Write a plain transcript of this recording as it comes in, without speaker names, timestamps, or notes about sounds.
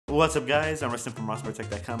What's up guys, I'm Rustin from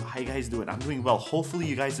RossBarTech.com. How you guys doing? I'm doing well. Hopefully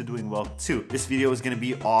you guys are doing well too. This video is going to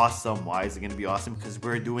be awesome. Why is it going to be awesome? Because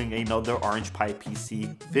we're doing another Orange Pi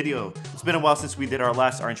PC video. It's been a while since we did our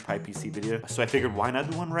last Orange Pi PC video, so I figured why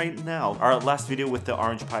not do one right now? Our last video with the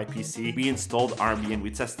Orange Pi PC, we installed Armbian,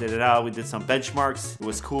 we tested it out, we did some benchmarks. It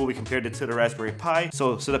was cool. We compared it to the Raspberry Pi.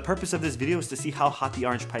 So the purpose of this video is to see how hot the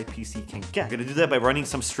Orange Pi PC can get. We're going to do that by running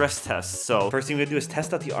some stress tests. So first thing we're going to do is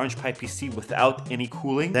test out the Orange Pi PC without any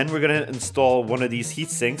cooling. Then we're gonna install one of these heat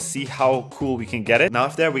sinks, see how cool we can get it. Now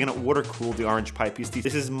after that, we're gonna water cool the Orange Pi PC.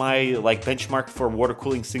 This is my benchmark for water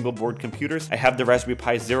cooling single board computers. I have the Raspberry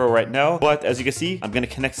Pi Zero right now, but as you can see, I'm gonna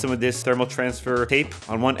connect some of this thermal transfer tape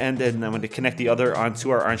on one end, and I'm gonna connect the other onto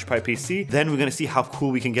our Orange Pi PC. Then we're gonna see how cool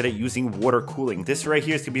we can get it using water cooling. This right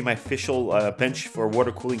here is gonna be my official bench for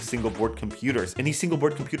water cooling single board computers. Any single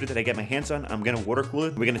board computer that I get my hands on, I'm gonna water cool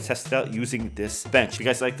it. We're gonna test it out using this bench. If you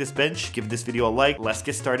guys like this bench, give this video a like. Let's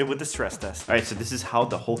get started with the stress test. All right, so this is how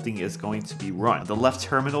the whole thing is going to be run. The left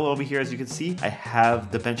terminal over here, as you can see, I have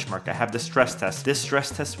the benchmark. I have the stress test. This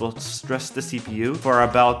stress test will stress the CPU for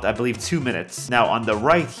about, I believe, 2 minutes. Now on the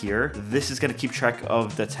right here, this is going to keep track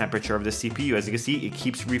of the temperature of the CPU. As you can see, it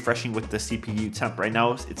keeps refreshing with the CPU temp. Right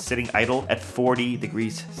now, it's sitting idle at 40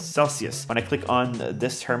 degrees Celsius. When I click on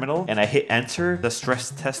this terminal and I hit enter, the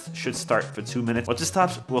stress test should start for 2 minutes. Once it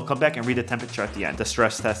stops, we'll come back and read the temperature at the end. The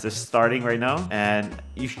stress test is starting right now, and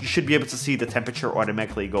you should be able to see the temperature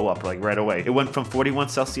automatically go up right away. It went from 41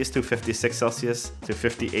 Celsius to 56 Celsius to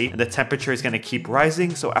 58, and the temperature is going to keep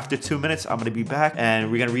rising. So after 2 minutes, I'm going to be back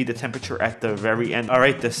and we're going to read the temperature at the very end. All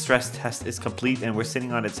right, the stress test is complete and we're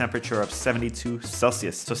sitting on a temperature of 72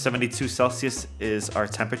 Celsius. So 72 Celsius is our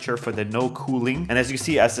temperature for the no cooling. And as you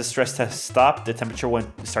see, as the stress test stopped, the temperature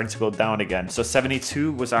starting to go down again. So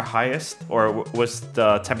 72 was our highest, or was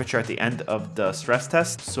the temperature at the end of the stress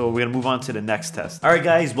test. So we're going to move on to the next test. All right,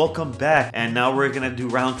 guys, welcome back. And now we're gonna do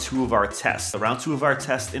round 2 of our test. So round 2 of our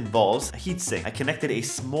test involves a heatsink. I connected a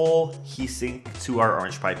small heatsink to our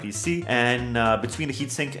Orange Pi PC, and between the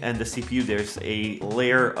heatsink and the CPU, there's a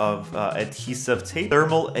layer of adhesive tape,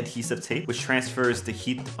 thermal adhesive tape, which transfers the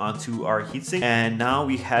heat onto our heatsink. And now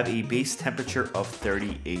we have a base temperature of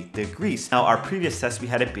 38 degrees. Now our previous test, we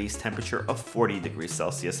had a base temperature of 40 degrees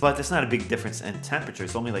Celsius, but there's not a big difference in temperature.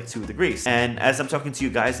 It's only like 2 degrees. And as I'm talking to you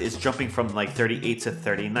guys, it's jumping from like 38 to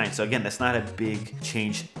 39. So again, that's not a big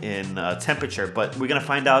change in temperature, but we're gonna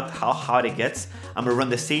find out how hot it gets. I'm gonna run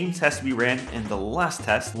the same test we ran in the last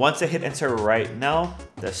test. Once I hit enter right now,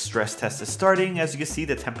 the stress test is starting. As you can see,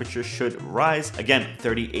 the temperature should rise. Again,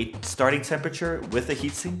 38 starting temperature with the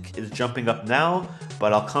heatsink is jumping up now,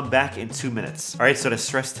 but I'll come back in 2 minutes. All right, so the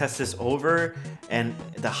stress test is over, and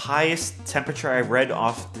the highest temperature I read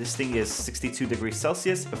off this thing is 62 degrees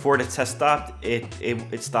Celsius. Before the test stopped, it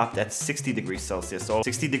stopped at 60 degrees Celsius. So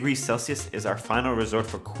 60 degrees Celsius is our final resort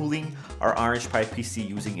for cooling our Orange Pi PC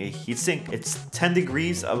using a heatsink. It's 10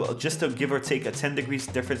 degrees, just to give or take a 10 degrees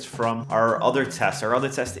difference from our other test. Our other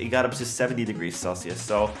test, it got up to 70 degrees Celsius.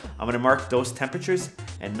 So I'm gonna mark those temperatures,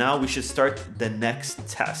 and now we should start the next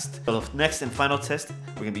test. So the next and final test,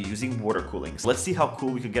 we're gonna be using water cooling. So let's see how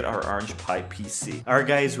cool we can get our Orange Pi PC. All right,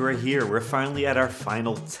 guys, we're here. We're finally at our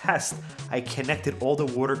final test. I connected all the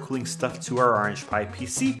water cooling stuff to our Orange Pi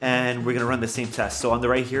PC, and we're gonna run the same test. So on the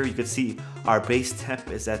right here, you can see our base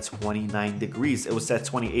temp is at 29 degrees. It was at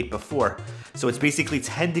 28 before. So it's basically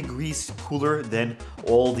 10 degrees cooler than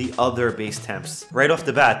all the other base temps. Right off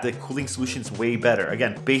the bat, the cooling solution is way better.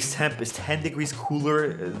 Again, base temp is 10 degrees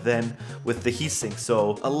cooler than with the heatsink.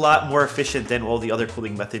 So a lot more efficient than all the other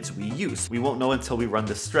cooling methods we use. We won't know until we run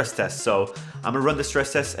the stress test. So I'm gonna run the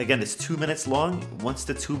stress test. Again, it's 2 minutes long. Once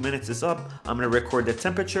the 2 minutes is up, I'm gonna record the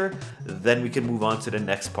temperature. Then we can move on to the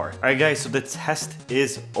next part. All right, guys, so the test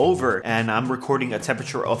is over, and I'm recording a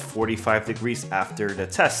temperature of 45 degrees after the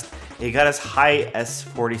test. It got as high as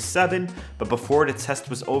 47, but before the test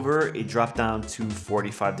was over, it dropped down to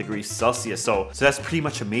 45 degrees Celsius. So that's pretty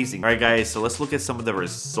much amazing. All right, guys, so let's look at some of the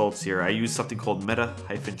results here. I use something called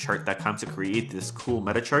meta-chart.com to create this cool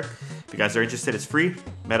meta chart. If you guys are interested, it's free,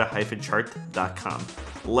 meta-chart.com.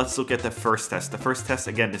 Let's look at the first test. The first test,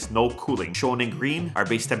 again, is no cooling. Shown in green, our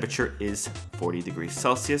base temperature is 40 degrees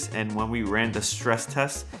Celsius. And when we ran the stress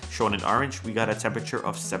test, shown in orange, we got a temperature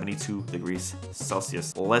of 72 degrees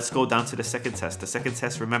Celsius. Let's go down to the second test. The second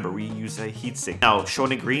test, remember, we use a heatsink. Now,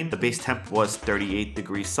 shown in green, the base temp was 38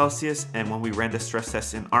 degrees Celsius. And when we ran the stress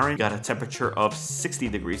test in orange, we got a temperature of 60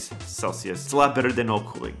 degrees Celsius. It's a lot better than no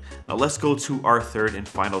cooling. Now, let's go to our third and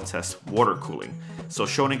final test, water cooling. So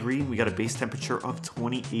shown in green, we got a base temperature of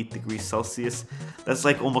 28 degrees Celsius. That's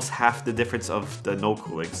like almost half the difference of the no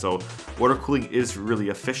cooling. So water cooling is really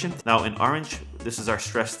efficient. Now in orange, this is our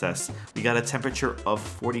stress test. We got a temperature of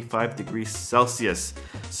 45 degrees Celsius.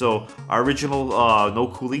 So our original no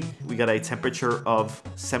cooling, we got a temperature of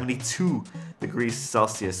 72 degrees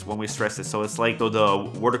Celsius when we stress it. So it's like though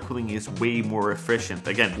the water cooling is way more efficient.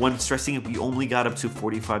 Again, when stressing it, we only got up to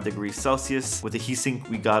 45 degrees Celsius. With the heatsink,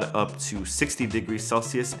 we got up to 60 degrees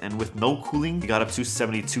Celsius, and with no cooling, we got up to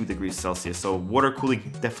 72 degrees Celsius. So water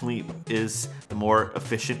cooling definitely is the more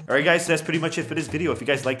efficient. All right, guys, so that's pretty much it for this video. If you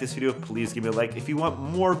guys like this video, please give me a like. If you want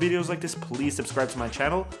more videos like this, please subscribe to my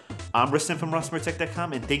channel. I'm Rustin from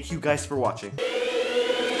RosmerTech.com, and thank you guys for watching.